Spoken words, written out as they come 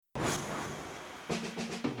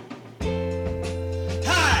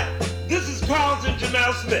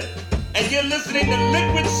Charles Smith, and you're listening to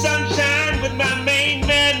Liquid Sunshine with my main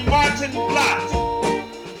man, Martin Blott.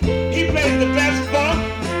 He plays the best funk,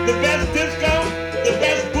 the best disco, the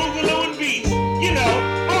best boogaloo and beats. You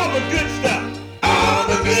know, all the good stuff. All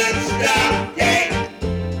the good stuff, yeah.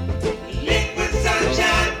 Liquid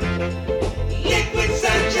Sunshine, Liquid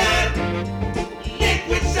Sunshine,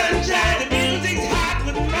 Liquid Sunshine. The music's hot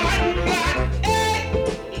with Martin Blott, hey.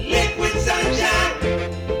 Liquid Sunshine,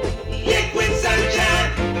 Liquid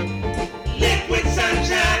Sunshine, Liquid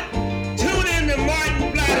Sunshine. Tune in to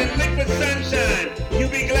Martin Blott and Liquid Sunshine. You'll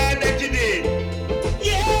be glad that you did.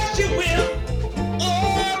 Yes, you will.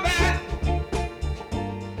 All right.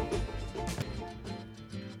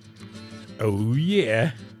 Oh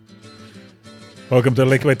yeah. Welcome to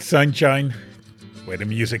Liquid Sunshine, where the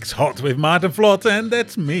music's hot with Martin Blott, and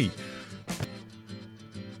that's me.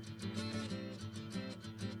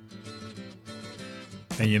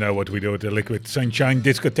 And you know what we do at the Liquid Sunshine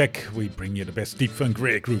Discotheque? We bring you the best deep funk,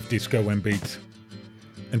 rare groove, disco and beats.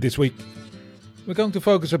 And this week, we're going to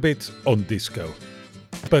focus a bit on disco.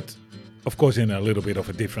 But, of course, in a little bit of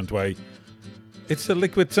a different way. It's the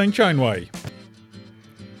Liquid Sunshine way.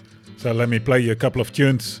 So let me play you a couple of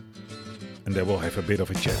tunes, and then we'll have a bit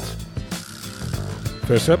of a chat.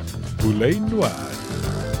 First up, Poulet Noir.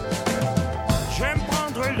 J'aime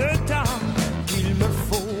prendre le temps qu'il me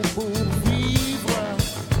faut pour vivre.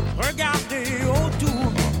 Regarder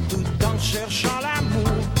autour tout en cherchant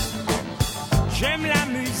l'amour. J'aime la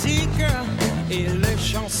musique et les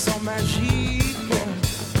chansons magiques.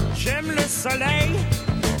 J'aime le soleil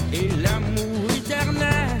et l'amour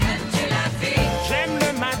éternel. J'aime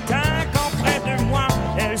le matin quand près de moi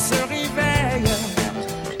elle se réveille.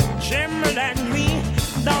 J'aime la nuit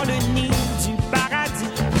dans le nid du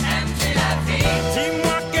paradis. Aimes-tu la vie?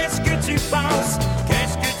 Dis-moi qu'est-ce que tu penses,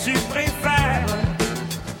 qu'est-ce que tu préfères?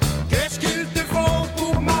 Qu'est-ce qu'il te faut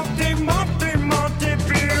pour monter, monter, monter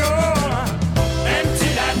plus haut? Aimes-tu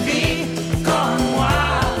la vie comme moi?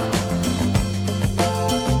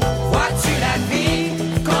 Vois-tu la vie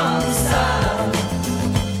comme ça?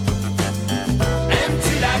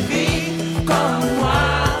 Aimes-tu la vie comme moi?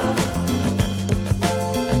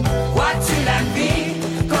 Vois-tu la vie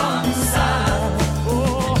comme ça?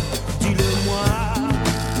 Oh, dis-le-moi.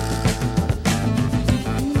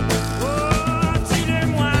 Oh,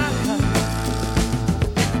 dis-le-moi.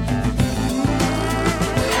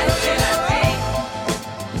 Aimes-tu la vie?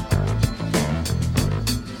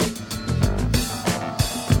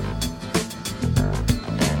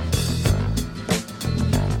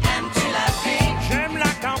 Aimes-tu la vie? J'aime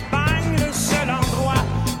la campagne, le seul endroit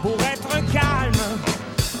pour être calme.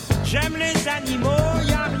 J'aime les animaux,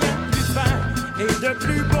 y a rien de plus fin et de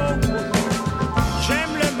plus beau.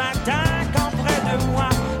 J'aime le matin quand près de moi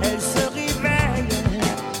elle se réveille.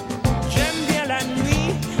 J'aime bien la nuit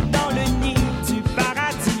dans le nid du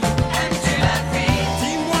paradis. Aimes-tu la vie?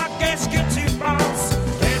 Dis-moi qu'est-ce que tu penses,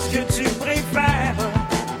 qu'est-ce que tu préfères?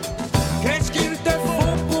 Qu'est-ce qu'il te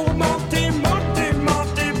faut pour monter, monter,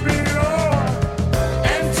 monter plus haut?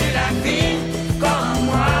 Aimes-tu la vie comme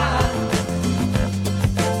moi?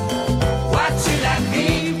 Vois-tu la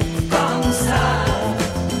vie comme ça?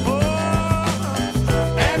 Oh,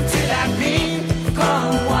 aimes-tu la vie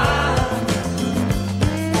comme moi?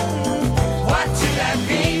 Vois-tu la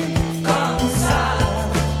vie comme ça?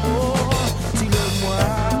 Oh, dis-le-moi.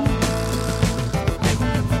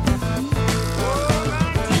 Oh,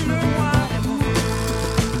 dis-le-moi.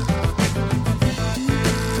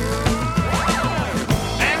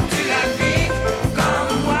 Aimes-tu la vie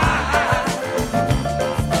comme moi?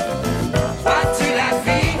 Vois-tu la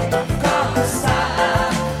vie comme ça?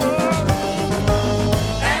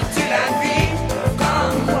 Aimes-tu la vie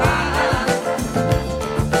comme moi?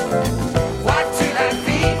 Vois-tu la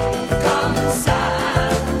vie comme ça?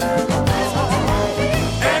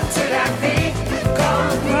 Aimes-tu la vie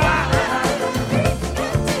comme moi?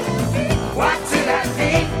 Vois-tu la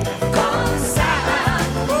vie comme ça?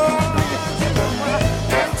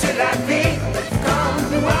 Aimes-tu la vie comme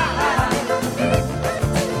moi?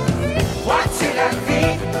 Vois-tu la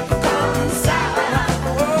vie comme ça?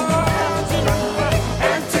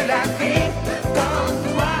 Aimes-tu la vie comme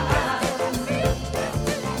moi?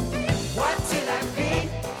 Vois-tu la vie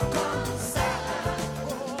comme ça?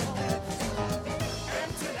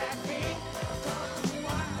 Aimes-tu la vie comme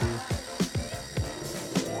moi?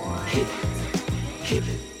 Keep it, keep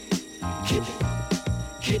it, keep it,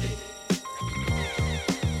 keep it.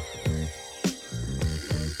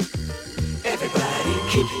 Everybody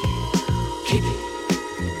keep it, keep it,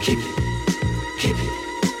 keep it, keep it.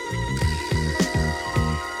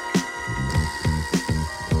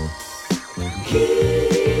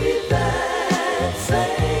 Keep that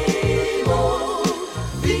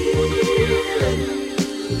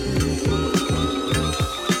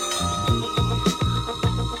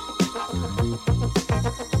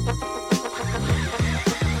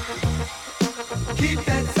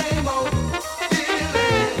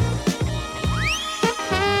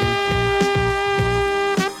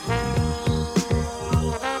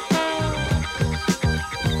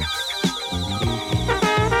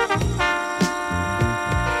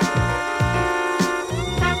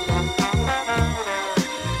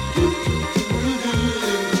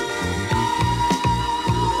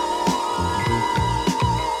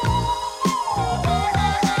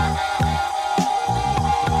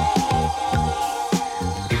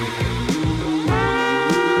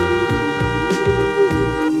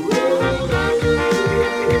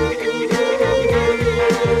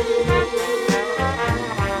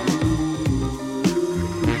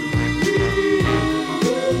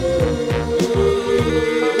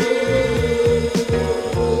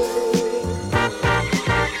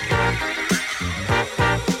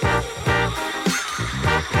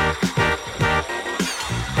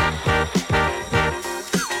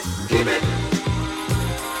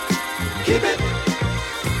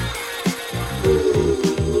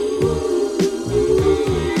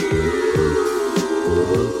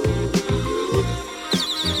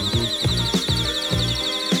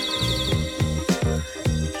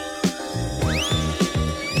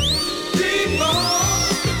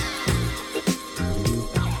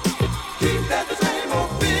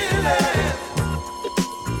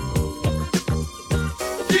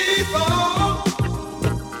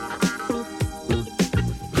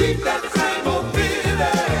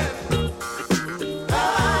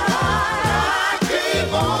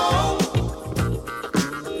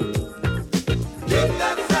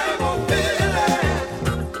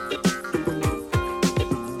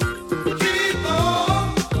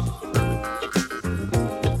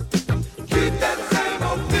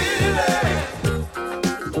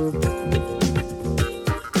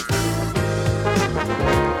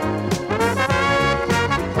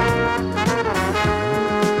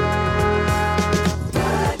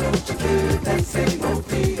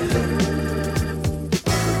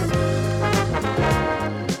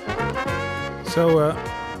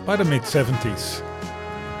by the mid-70s,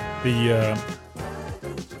 the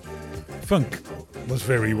funk was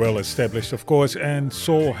very well established, of course, and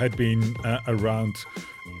soul had been around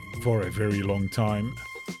for a very long time.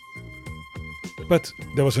 But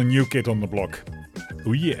there was a new kid on the block.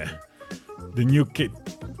 Oh yeah, the new kid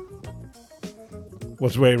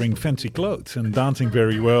was wearing fancy clothes and dancing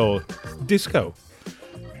very well. Disco.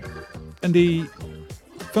 And the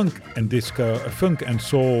funk and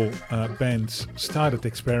soul bands started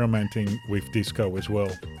experimenting with disco as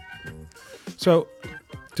well. So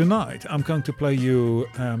tonight I'm going to play you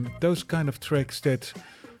those kind of tracks that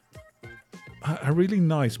are a really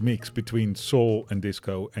nice mix between soul and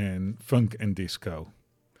disco and funk and disco,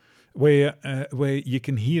 where you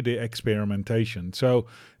can hear the experimentation. So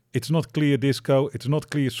it's not clear disco, it's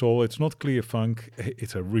not clear soul, it's not clear funk.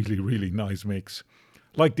 It's a really, really nice mix.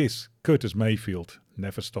 Like this, Curtis Mayfield,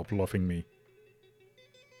 Never Stop Loving Me.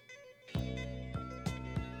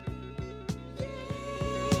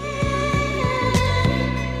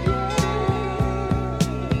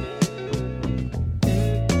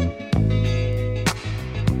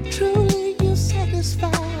 Truly you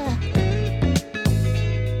satisfy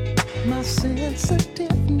my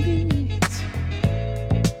sensitive needs.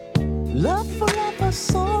 Love forever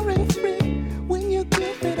soaring free when you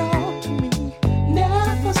give it all to me.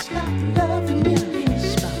 Never stop loving me.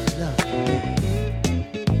 Stop loving me.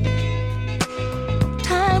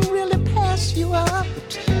 Time really passed you up.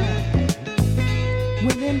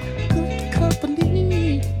 When in good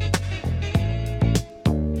company,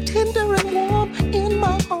 tender and warm in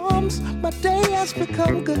my arms, my day has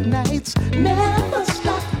become good nights. Never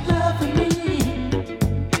stop loving me.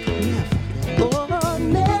 Oh,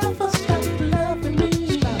 never stop loving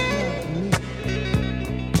me. Stop loving me.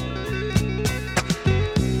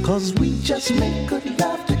 'Cause we just make good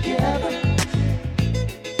love together.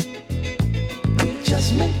 We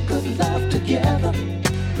just make good love together.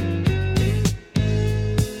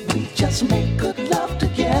 We just make good love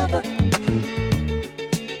together. We just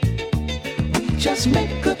make good love together. We just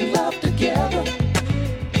make good love together.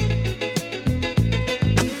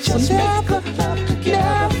 Never,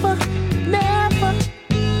 never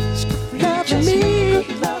love me.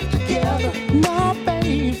 Love together. No,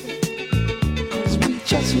 babe. 'Cause we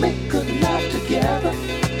just make good love together.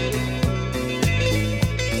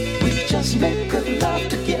 We just make good love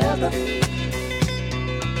together.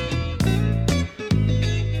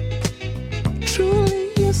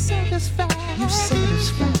 Truly you satisfy. You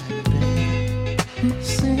satisfy, babe. My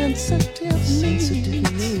sensitive needs.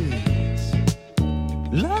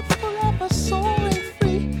 Love forever soaring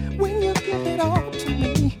free when you give it all to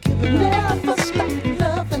me. Never stop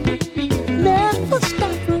loving me. Never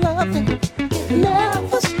stop loving me.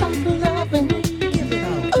 Never stop loving me. Give it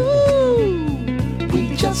all. Ooh, we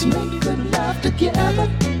just make good love together.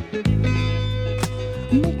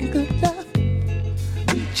 Making good love.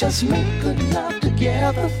 We just make good love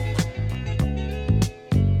together.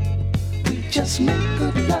 We just make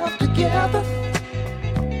good love together.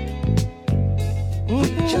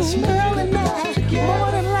 Just make good love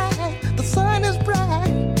together. Morning light, the sun is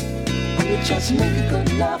bright. We just make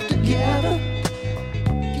good love together.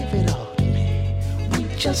 Give it all to me. We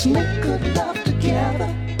just make good love together.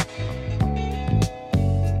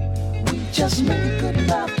 We just make good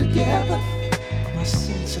love together. My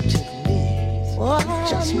sensitive needs. We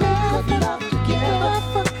just make good love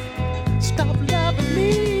together. Stop loving me.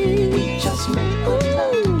 We just make good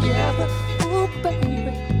love together. Oh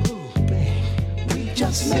baby, oh baby. We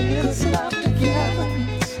just make good love together.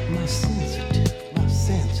 My sensitive, my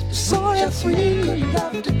sensitive. Sorry, free good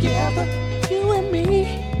love together. You and me.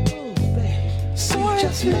 Oh baby. Sorry,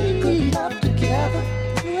 just make good love together.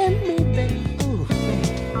 You and me, baby. Oh baby.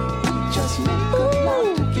 We just make good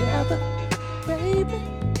love together, baby.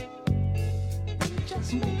 We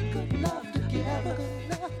just make good love together. Good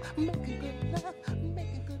love, making good love,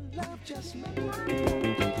 making good love. Just make good love.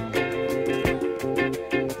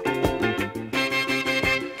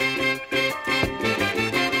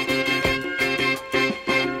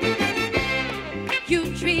 You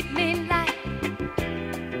treat me like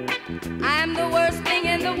I'm the worst thing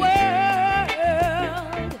in the world,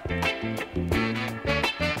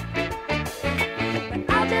 but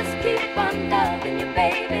I'll just keep on loving you, baby.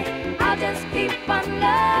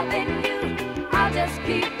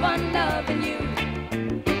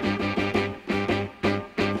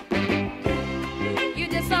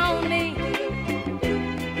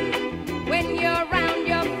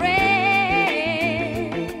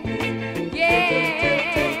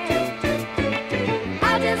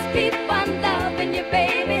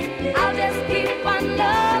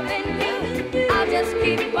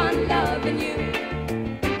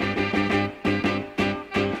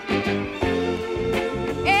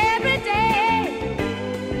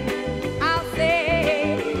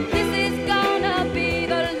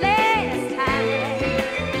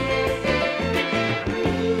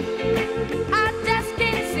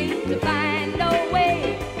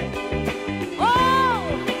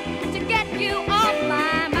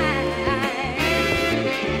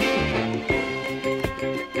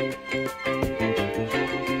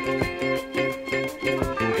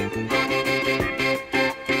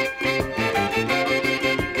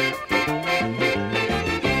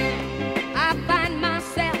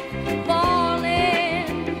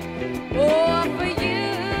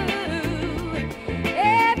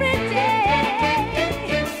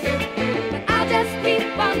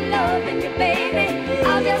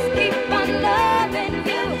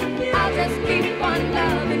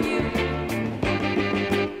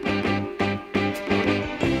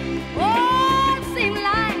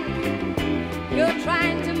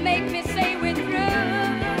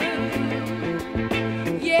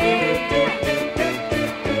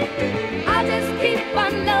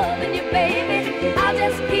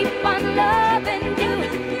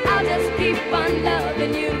 keep on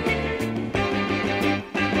loving you.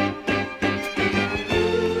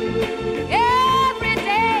 Every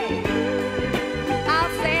day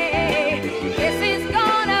I'll say this is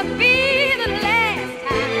gonna be the last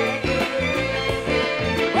time.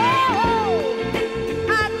 Oh,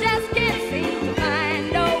 I just can't seem to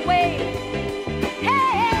find a way,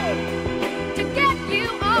 hey, to get you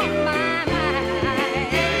off my mind.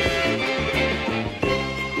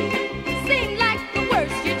 Seems like the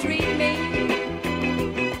worse you treat me,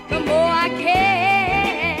 the more I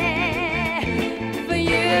care for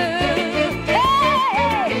you.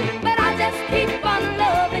 Hey, but I'll just keep on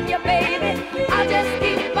loving you, baby. I'll just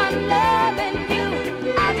keep on loving you.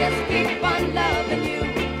 I'll just keep on loving you.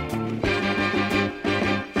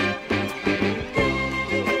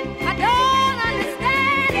 I don't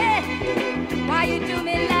understand it, why you do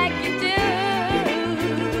me like you do.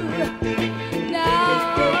 No,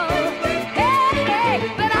 hey,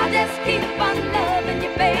 but I'll just keep on loving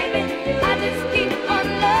you, baby. I'll just keep on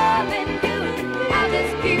loving you. I'll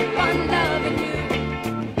just keep on loving you.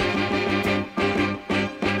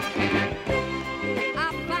 I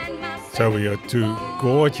find myself So we had two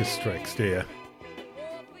gorgeous tracks there.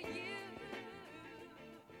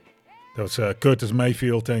 That was Curtis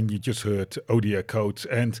Mayfield, and you just heard Odia Coates,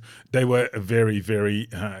 and they were very, very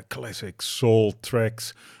classic soul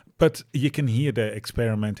tracks. But you can hear they're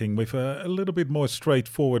experimenting with a little bit more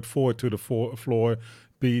straightforward, forward to the floor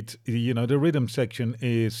beat. You know, the rhythm section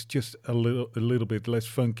is just a little bit less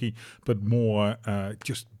funky, but more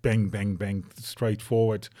just bang, bang, bang,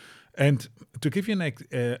 straightforward. And to give you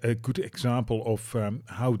a good example of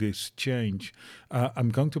how this changed, I'm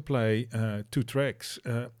going to play two tracks.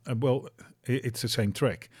 Well, it's the same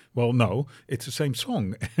track. Well, no, it's the same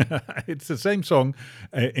song. It's the same song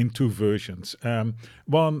in two versions.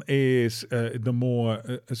 One is the more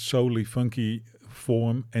soul-y, funky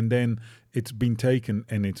form, and then it's been taken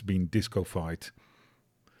and it's been disco-fied.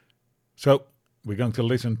 So we're going to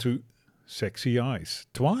listen to Sexy Eyes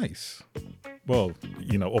twice. Well,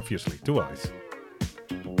 you know, obviously twice,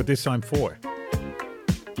 but this time 4.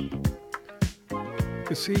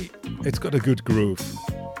 You see, it's got a good groove,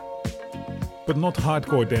 but not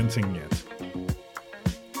hardcore dancing yet.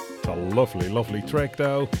 It's a lovely, lovely track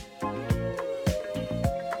though.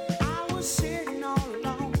 I was sitting all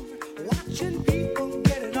alone, watching people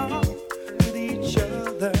get it on with each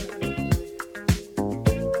other.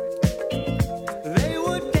 They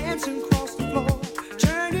were dancing across the floor,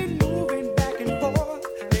 turning, moving back and forth.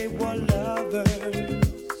 They were lovers.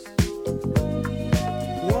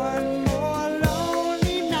 One more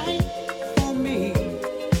lonely night for me.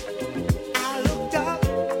 I looked up,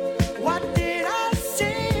 what did I see?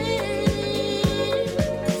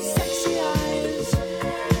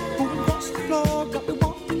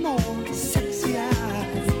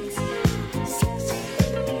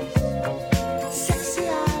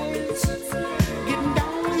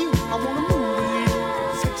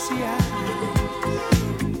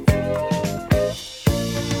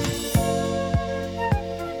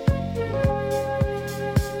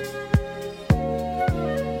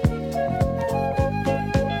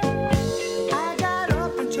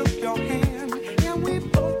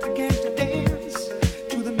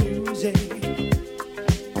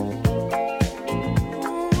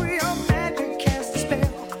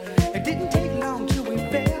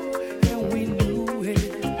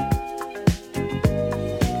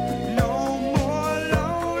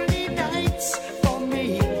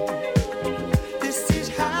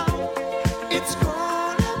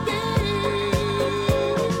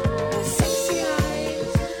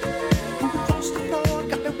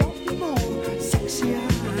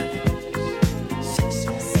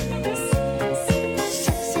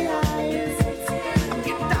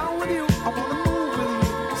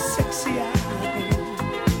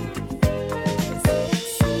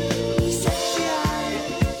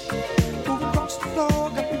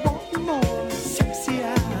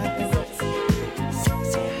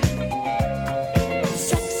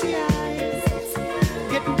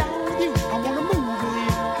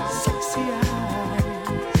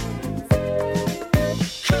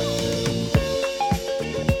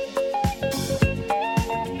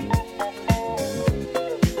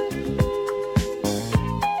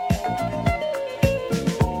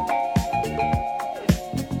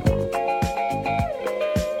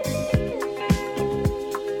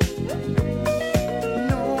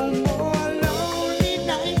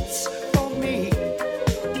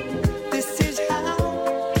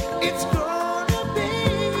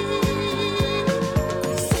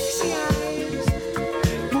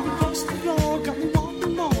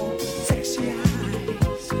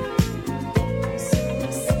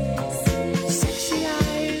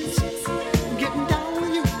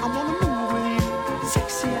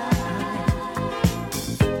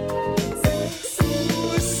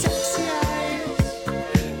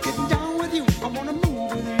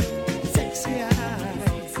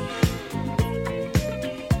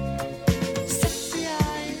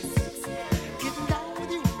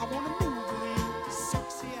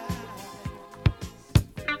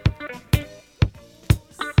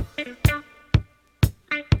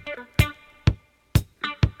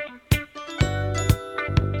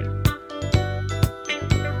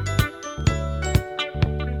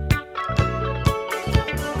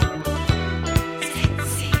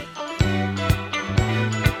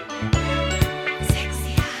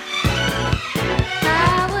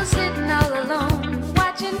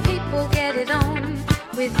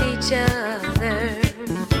 each other.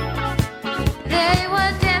 They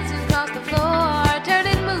were dancing across the floor,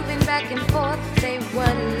 turning, moving back and forth. They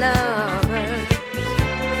were lovers.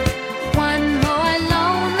 One more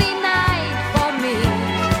lonely night for me.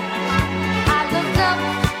 I looked up,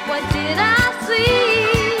 what did I see?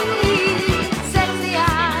 Sexy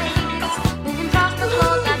eyes moving across the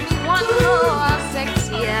floor, got me one more.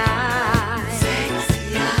 Sexy eyes,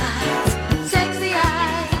 sexy eyes, sexy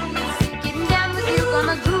eyes. Getting down with you,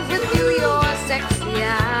 gonna groove with you, your sexy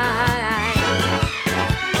eyes.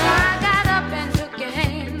 I got up and took your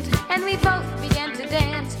hand, and we both began to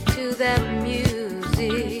dance to the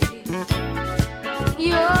music.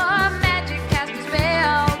 Your magic cast a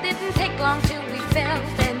spell. Didn't take long till we felt,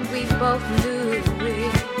 and we both knew it.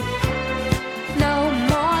 No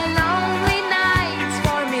more lonely nights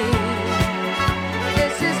for me.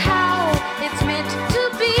 This is how it's meant to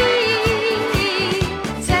be.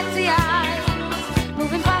 Sexy eyes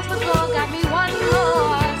moving past the floor, got me one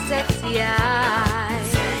more. Sexy eyes,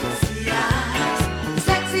 sexy eyes,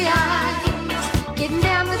 sexy eyes. Getting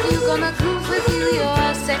down with you, gonna groove with you,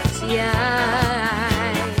 your sexy eyes.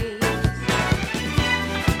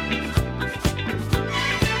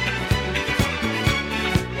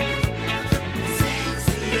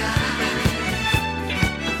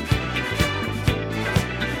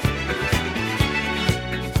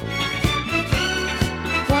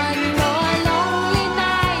 One more lonely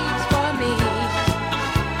night for me.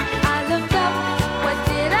 I looked up, what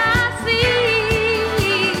did I see?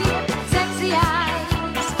 Sexy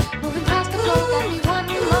eyes moving past the floor, got me one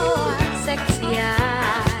more. Sexy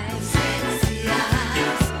eyes, sexy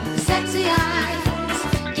eyes, sexy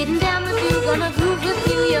eyes. Getting down with you, gonna groove with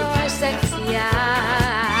you, your sexy eyes.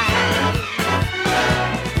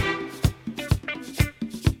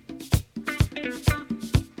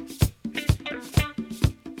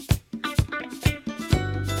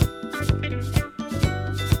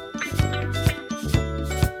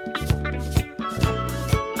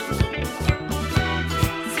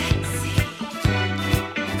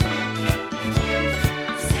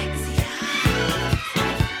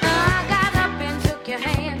 I got up and took your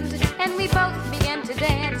hand, and we both began to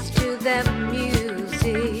dance to the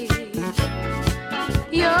music.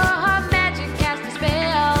 Your magic cast a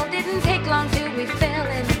spell. Didn't take long till we fell,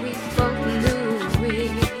 and we both knew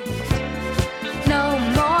it. No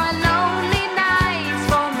more lonely nights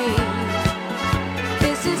for me.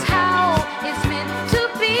 This is how it's meant to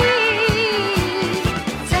be.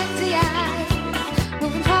 Sexy eyes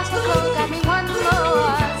moving past the floor, got me one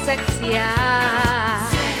more. Sexy eyes,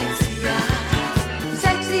 sexy eyes,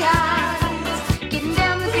 sexy eyes. Getting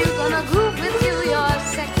down with you, gonna groove with you, your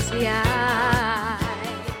sexy eyes.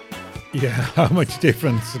 Yeah, how much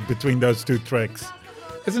difference between those two tracks.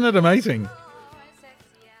 Isn't it amazing?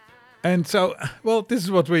 And so, well, this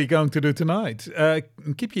is what we're going to do tonight.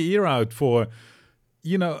 Keep your ear out for,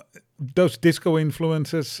 those disco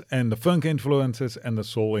influences and the funk influences and the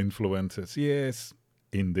soul influences. Yes,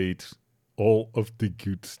 indeed. All of the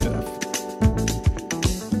good stuff.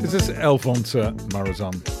 This is Alphonse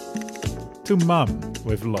Marazan. To Mom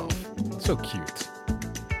with Love. So cute.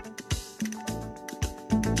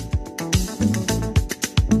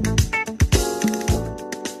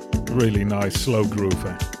 Really nice slow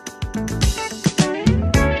groover.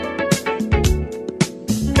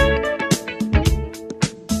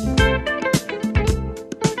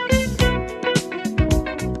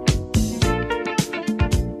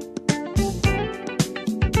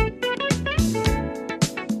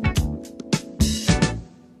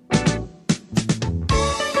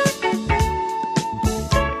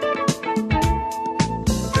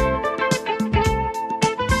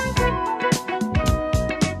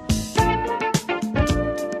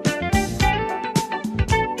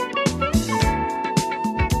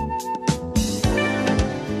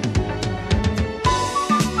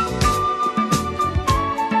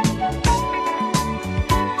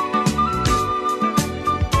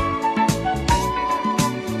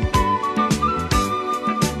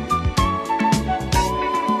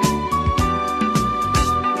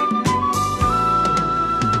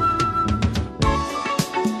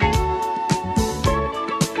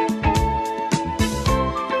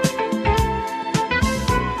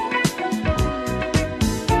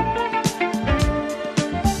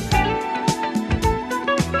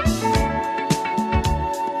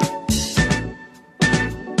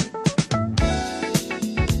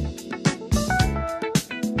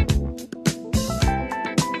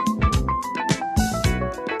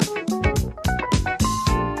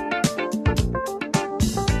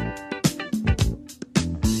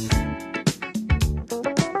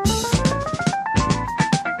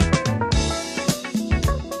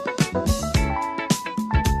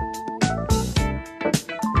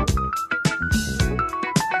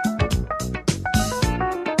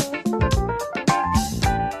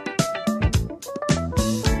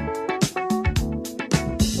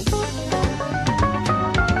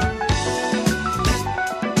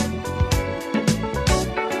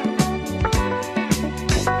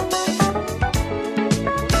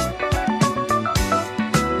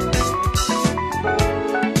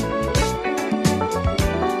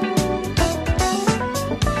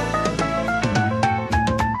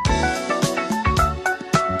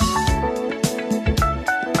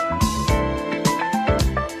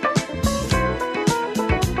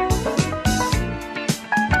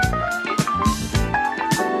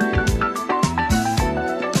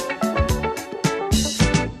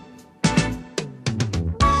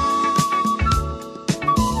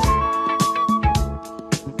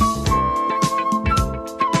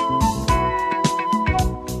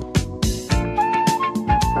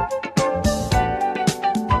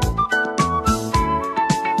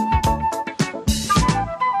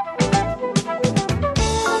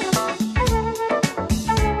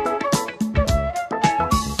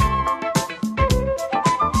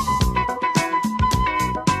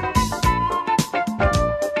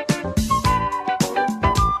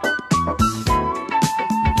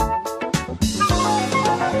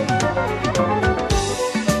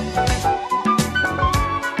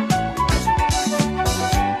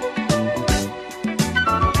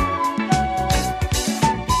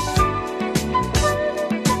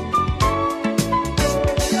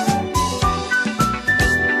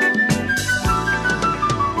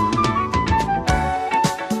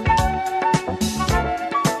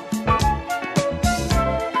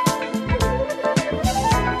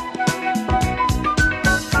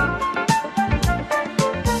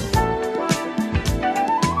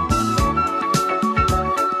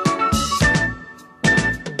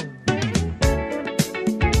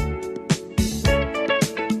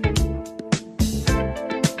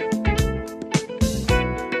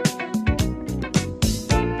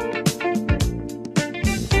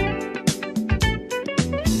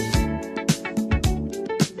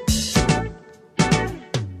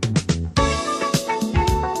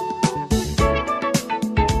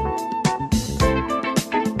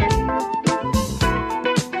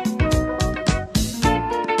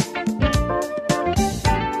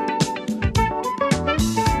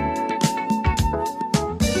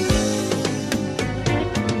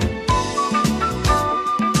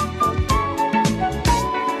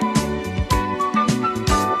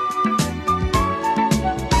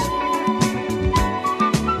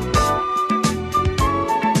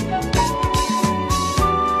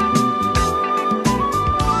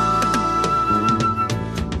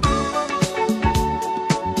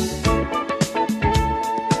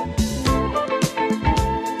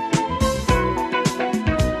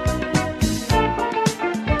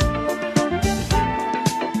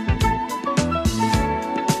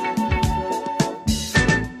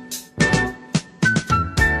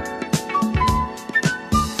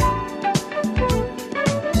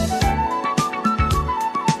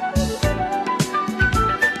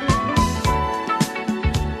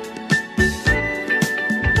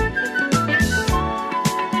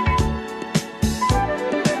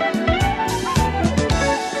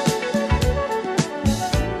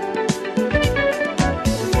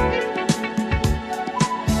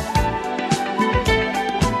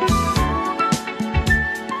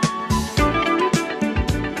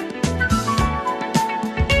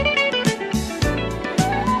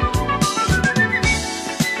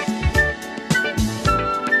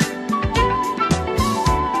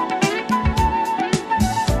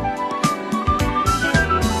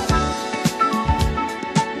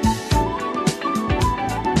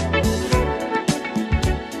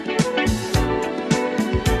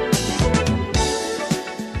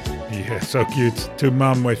 so cute. To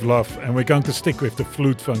Mum with Love. And we're going to stick with the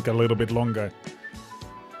flute funk a little bit longer.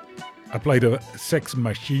 I played a Sex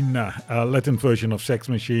Machine, a Latin version of Sex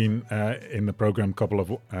Machine in the program a couple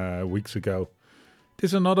of weeks ago.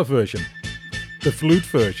 This is another version, the flute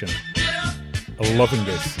version. I'm loving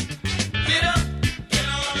this.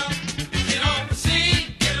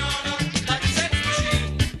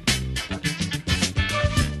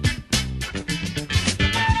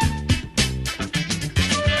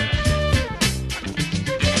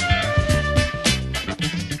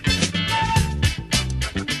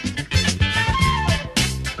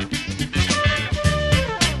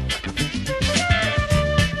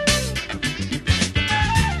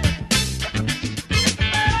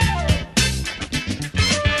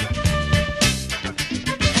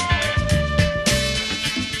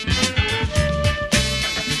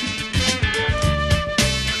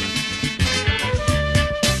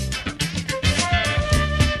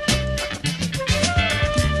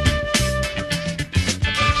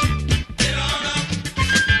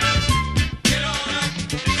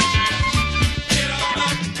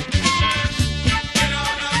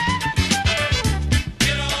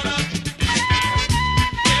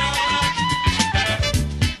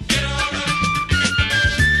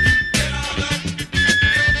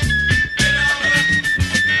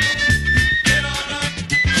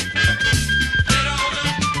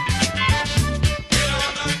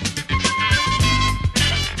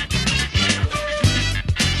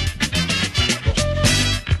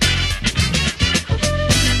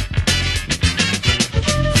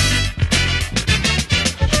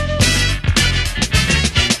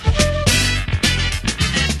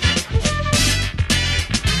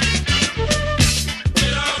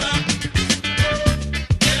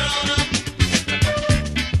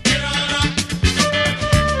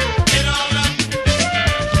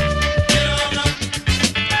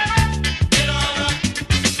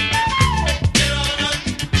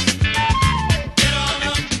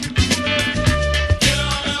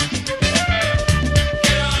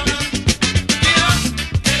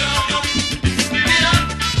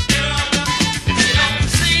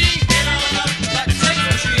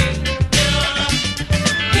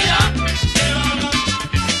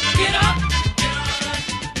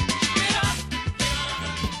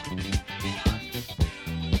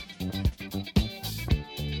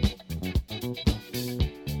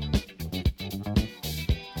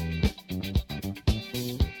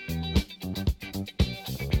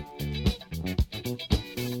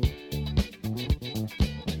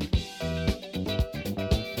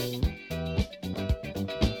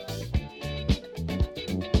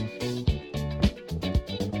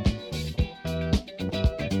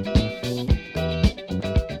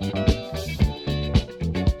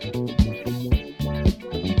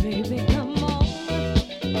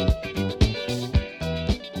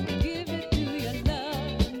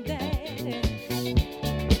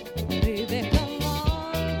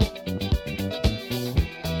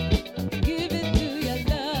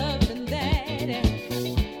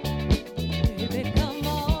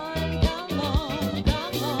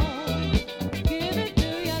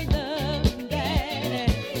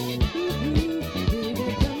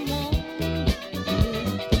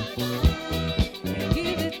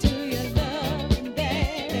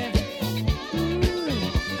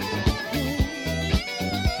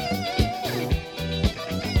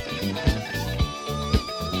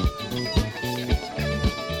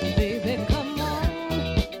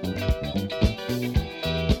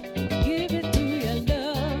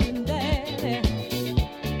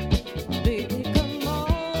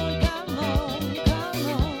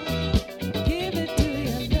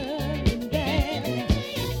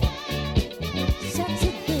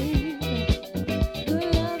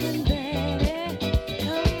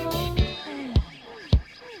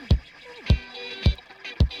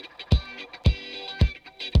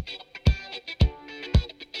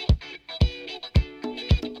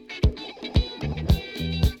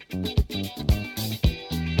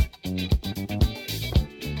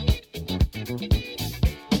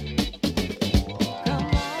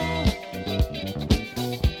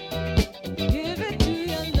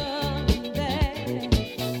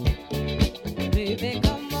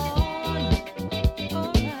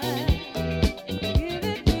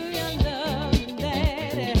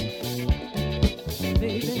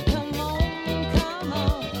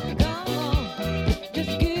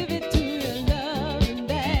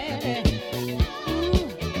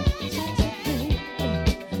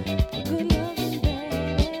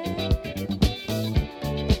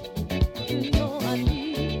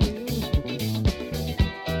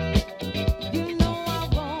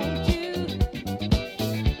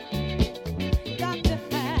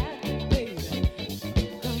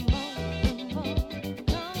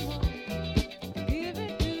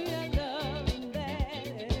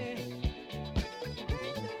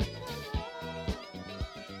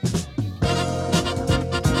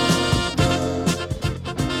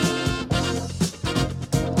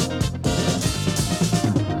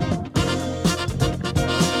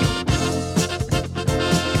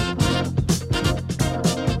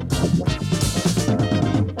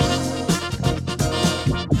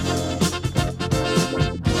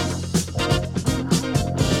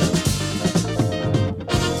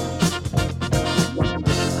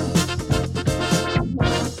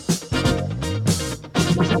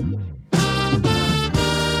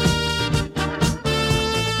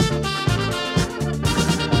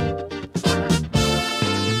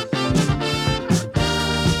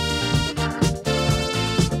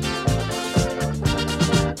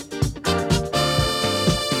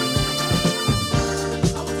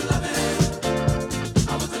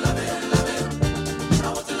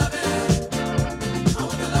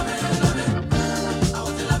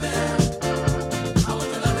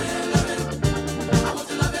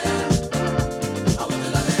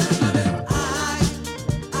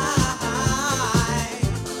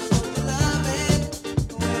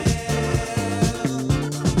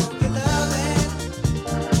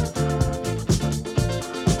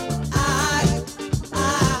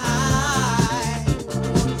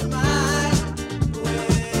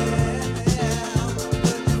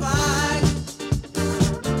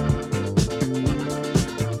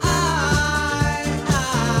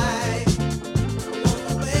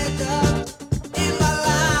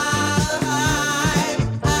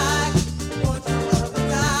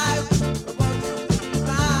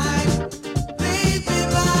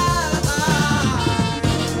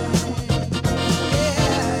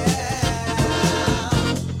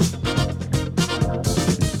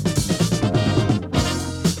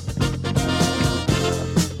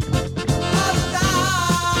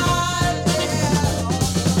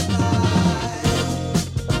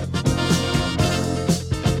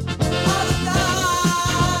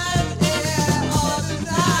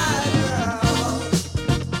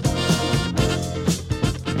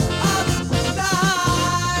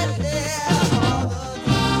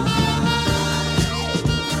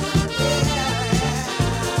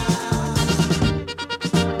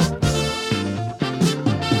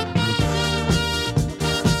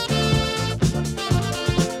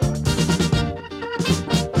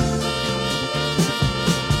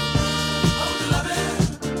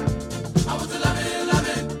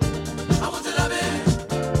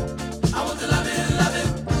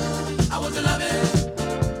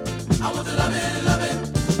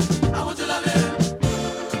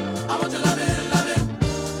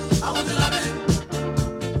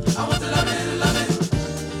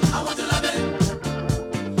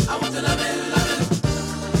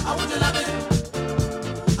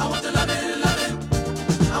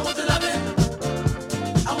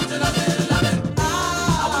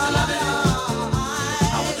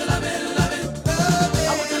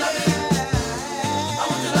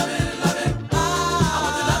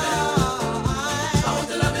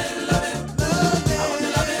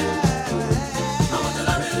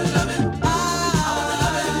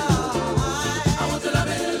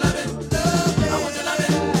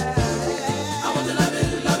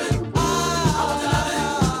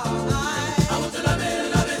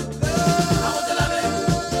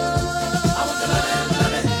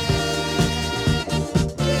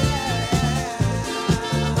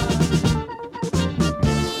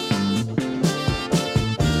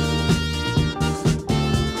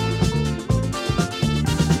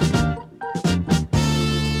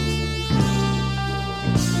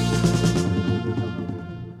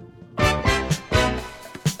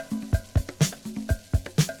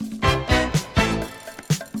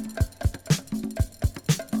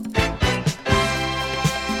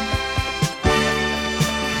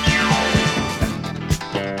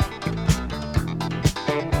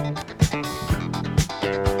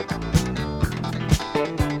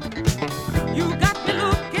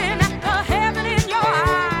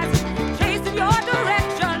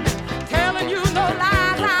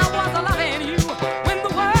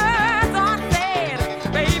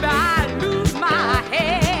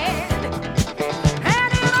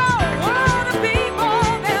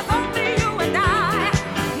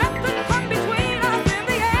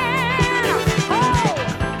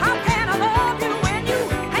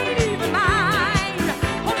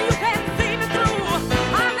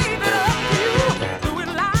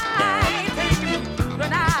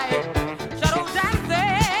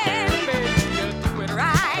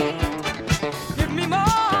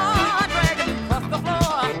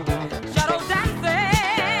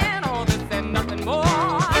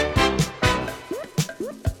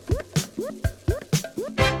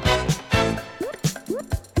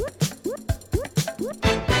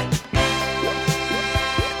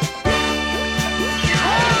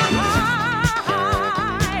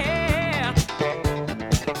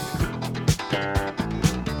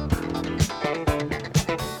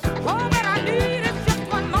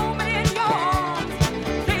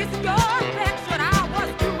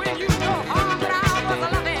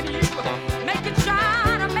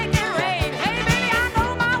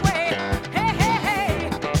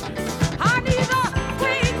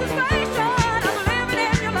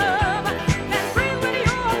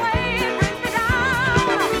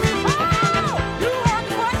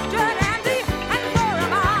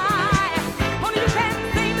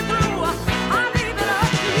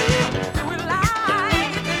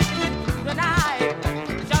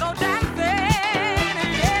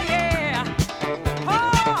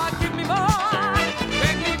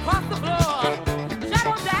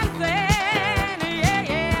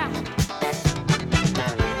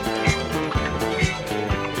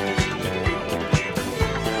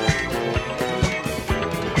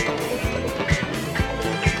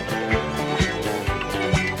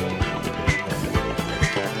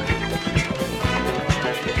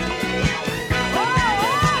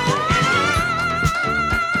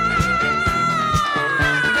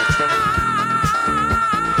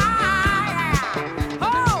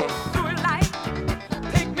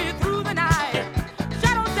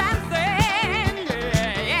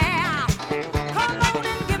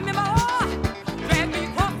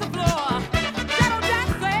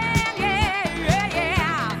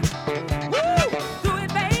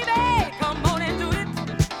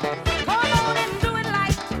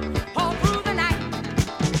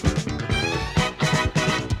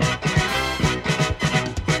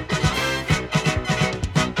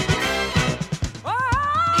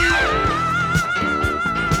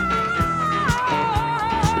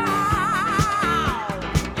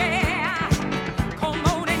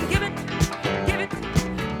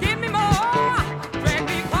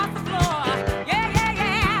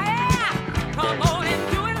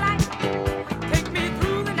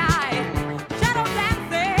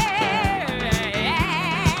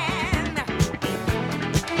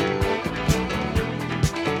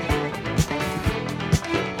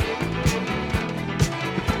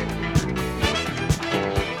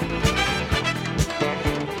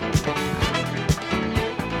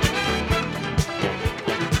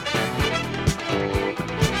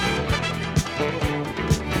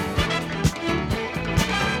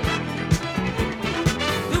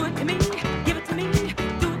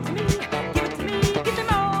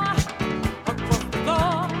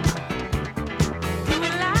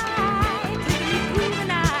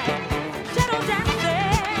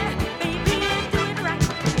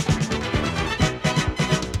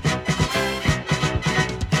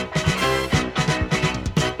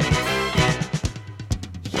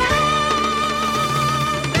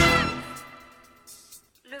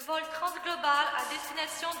 vol transglobal à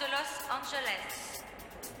destination de Los Angeles.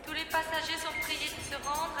 Tous les passagers sont priés de se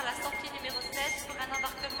rendre à la sortie numéro 7 pour un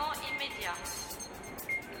embarquement immédiat.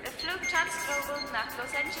 Der Flug Transglobal nach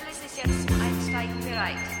Los Angeles ist jetzt zum Einsteigen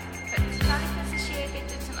bereit. Könnten Sie alle Passagiere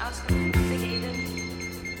bitte zum Ausgang begeben?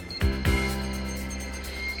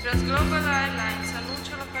 Transglobal Airlines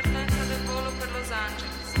annuncia la partenza del volo per Los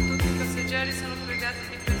Angeles. Tutti i passeggeri sono pregati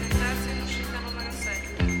di presentarsi in uscita numero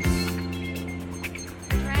 7.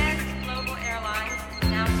 Transglobal Airlines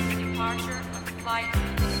announced the departure of flight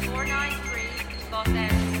 493 to Los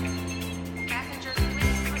Angeles. Passengers,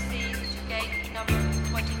 please proceed to gate number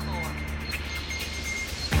 24.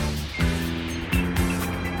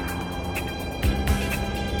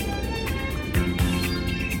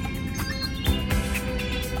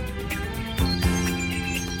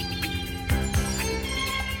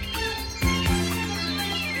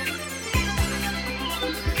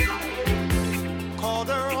 Called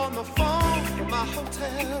her on the phone from my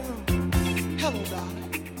hotel room. Hello,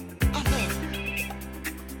 darling, I love you.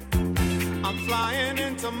 I'm flying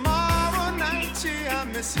in tomorrow night, gee, I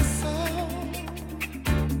miss you so.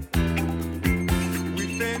 We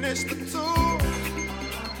finished the tour.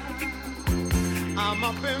 I'm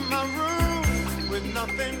up in my room with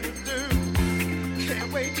nothing to do.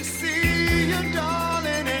 Can't wait to see you,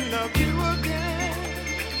 darling, and love you again.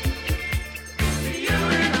 See you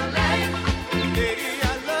in LA. Lady, I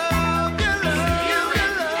love you, love you,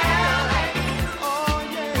 love you. Oh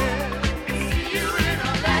yeah. See you in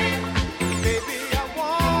LA. Baby, I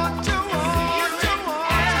want you, want you,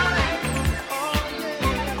 want you. Oh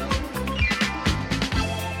yeah.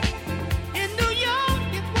 In New York,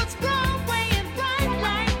 it was Broadway and bright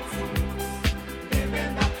lights.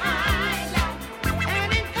 Living the high life.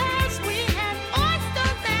 And in Paris, we had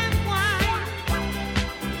oysters and wine.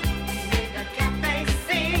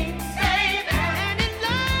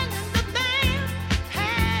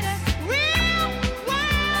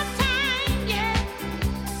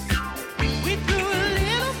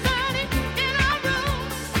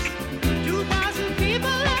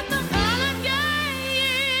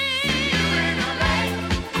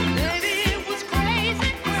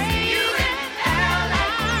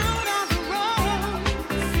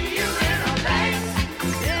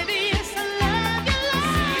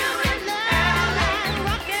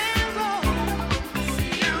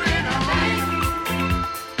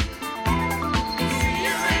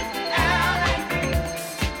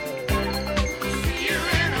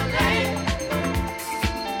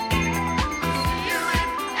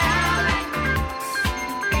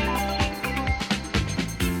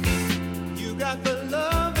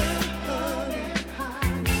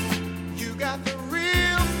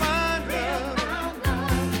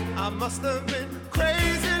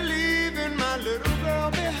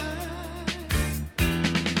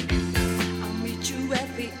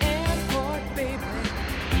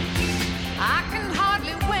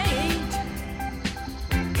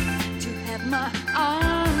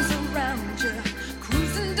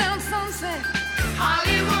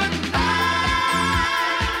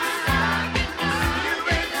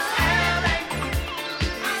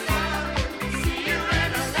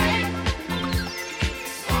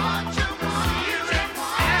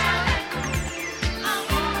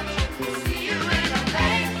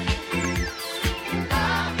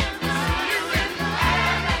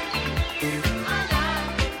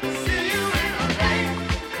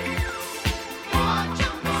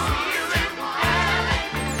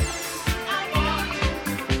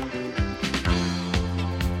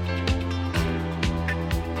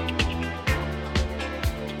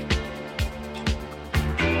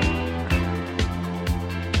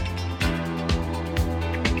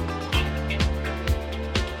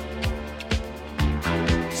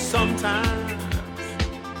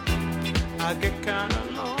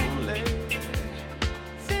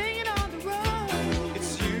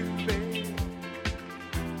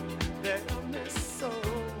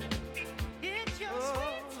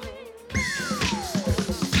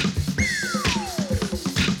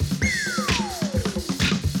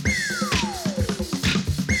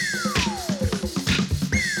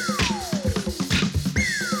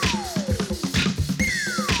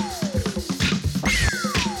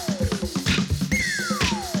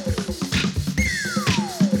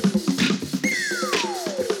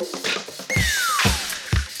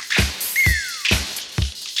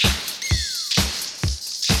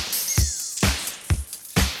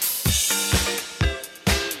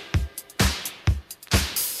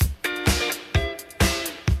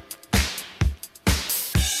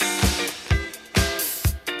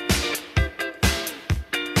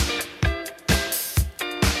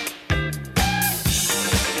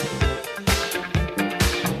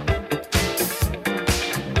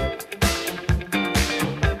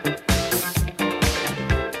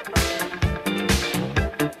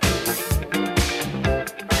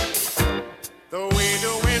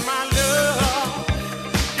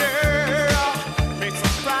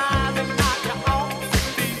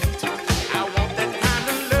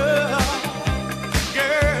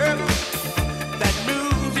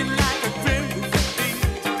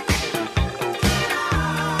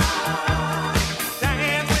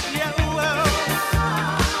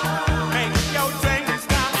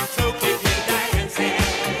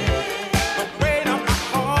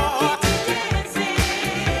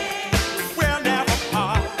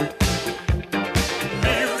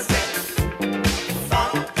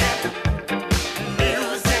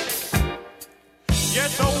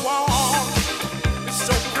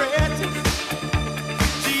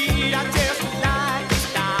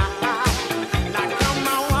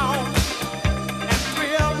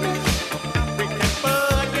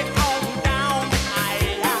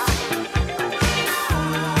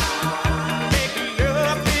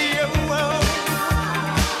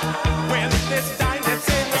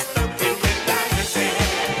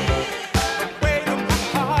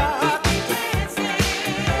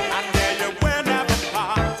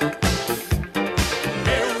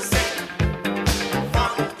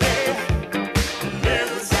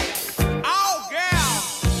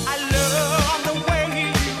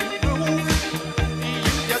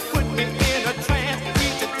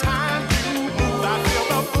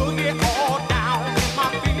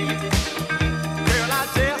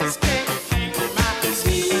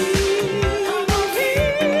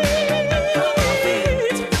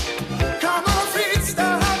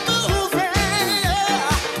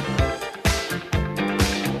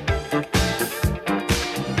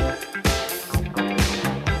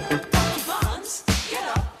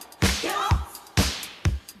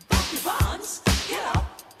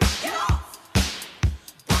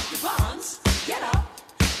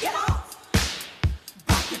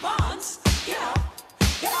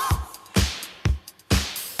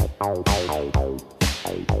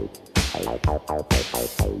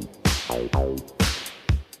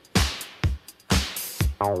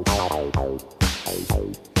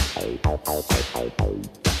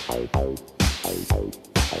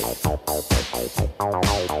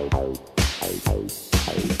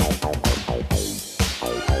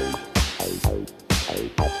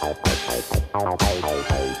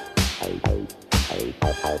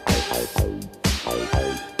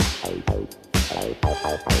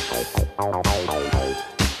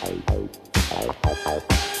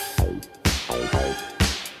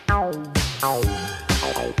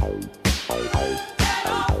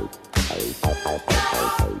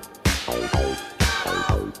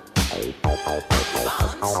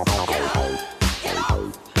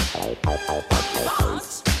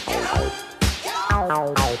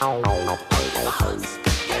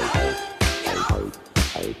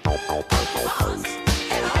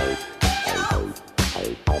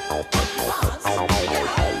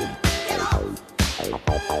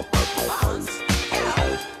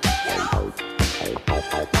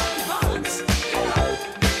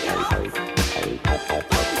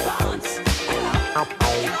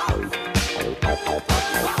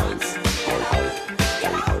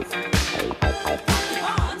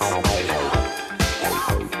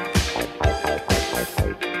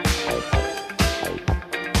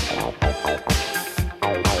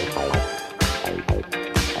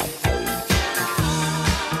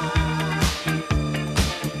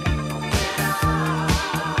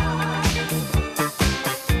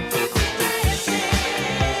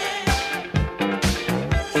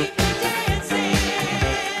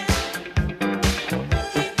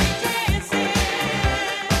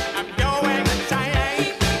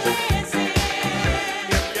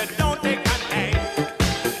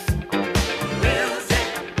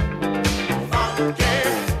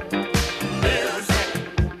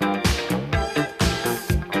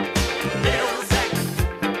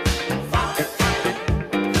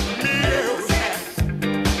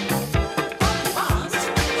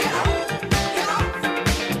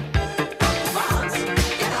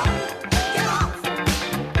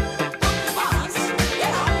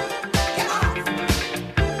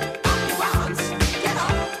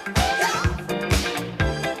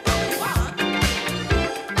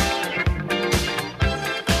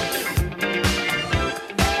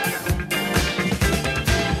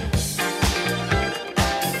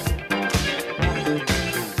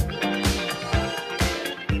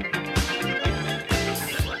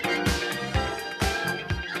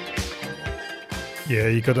 Yeah,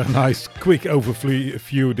 you got a nice quick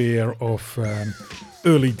overview there of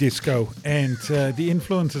early disco and the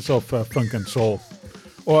influences of funk and soul.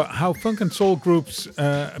 Or how funk and soul groups,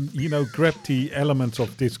 grabbed the elements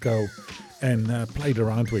of disco and played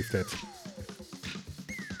around with that.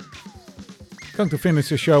 Going to finish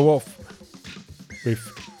the show off with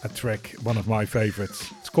a track, one of my favorites.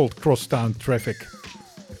 It's called Crosstown Traffic.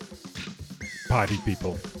 Party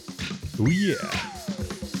people. Ooh yeah.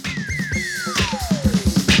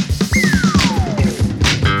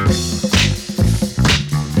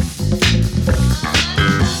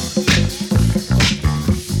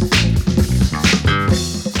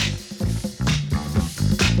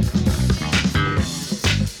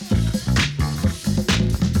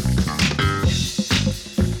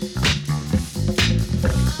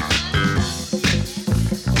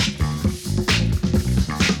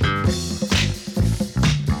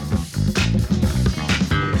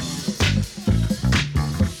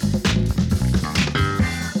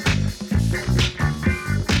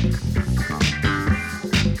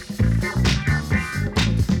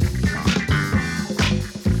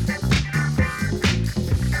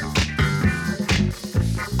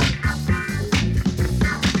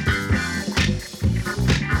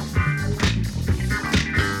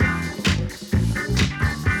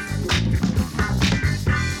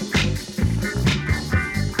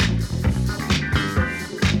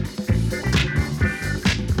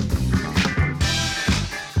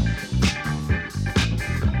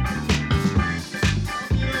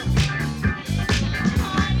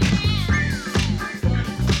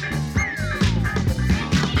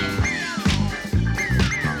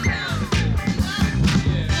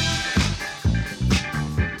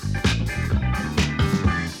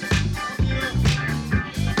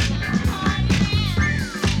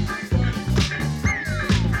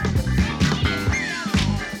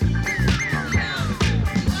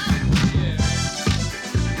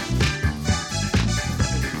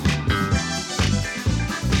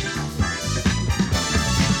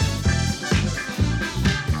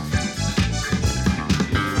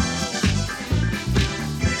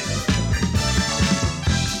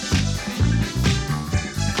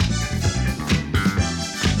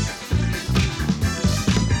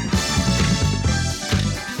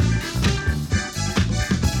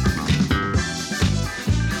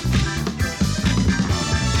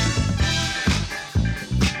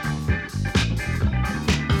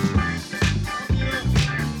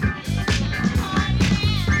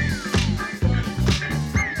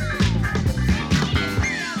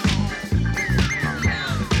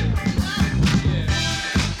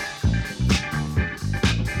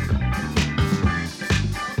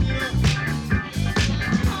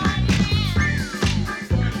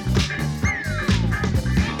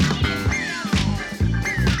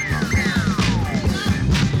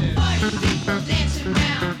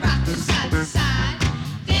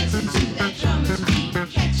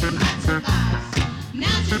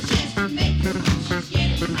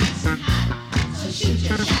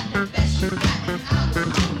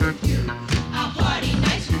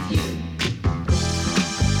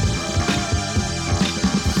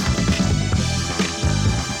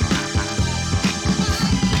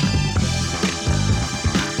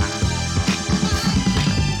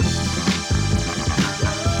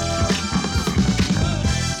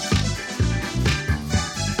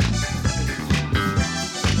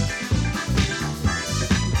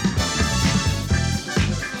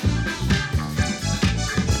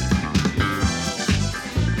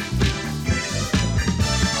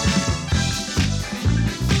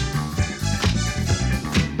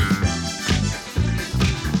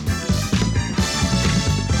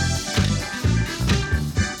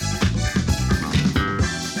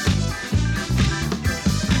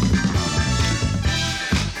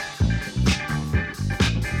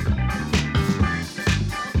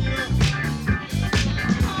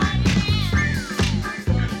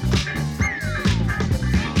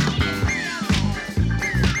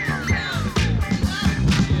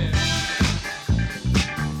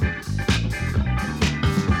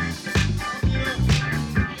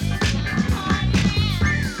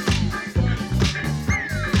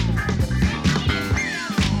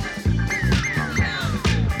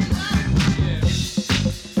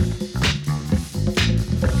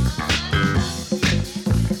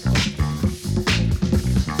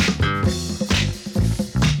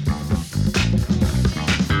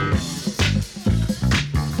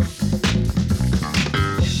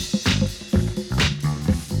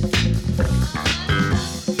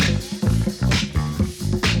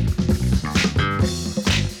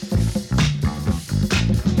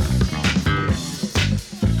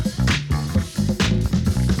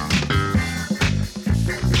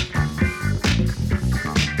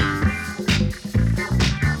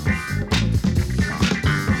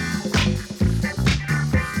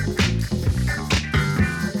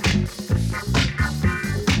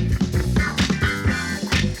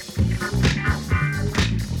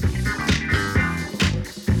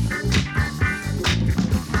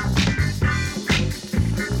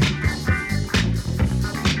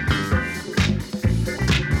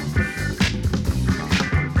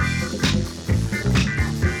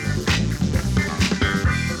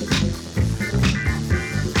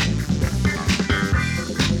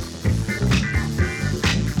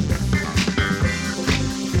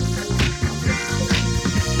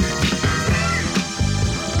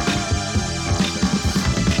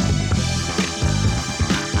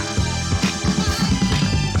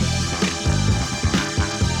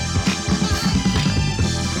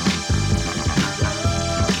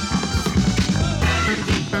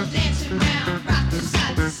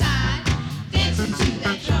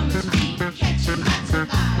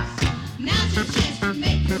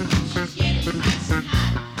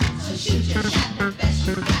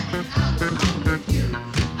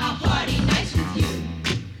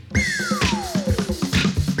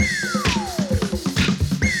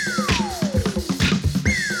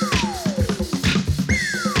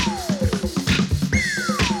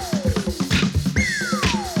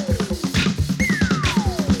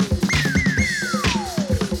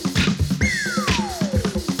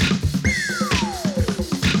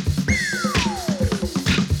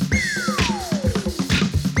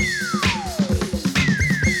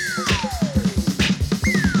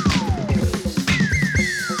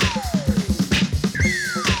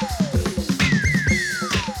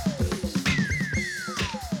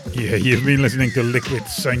 Yeah, you've been listening to Liquid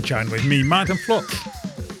Sunshine with me, Maarten Vlot.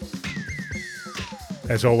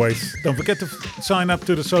 As always, don't forget to sign up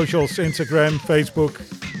to the socials, Instagram, Facebook,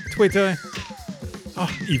 Twitter,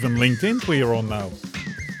 even LinkedIn we are on now.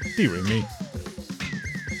 Dearie me.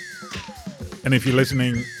 And if you're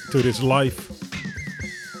listening to this live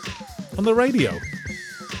on the radio,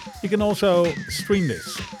 you can also stream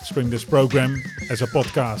this program as a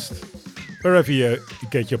podcast. Wherever you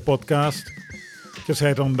get your podcast, just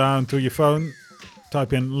head on down to your phone,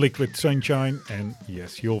 type in Liquid Sunshine, and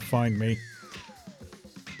yes, you'll find me.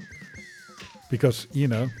 Because, you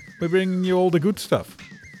know, we're bringing you all the good stuff.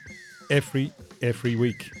 Every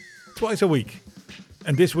week. Twice a week.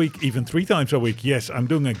 And this week, even 3 times a week. Yes, I'm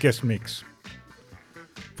doing a guest mix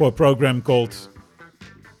for a program called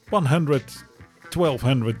 100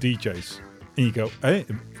 1200 DJs. And you go,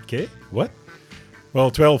 okay, what? Well,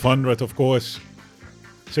 1200, of course,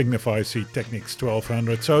 signifies the Technics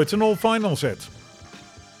 1200. So it's an all final set.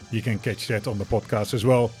 You can catch that on the podcast as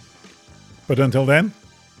well. But until then,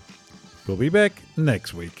 we'll be back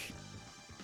next week.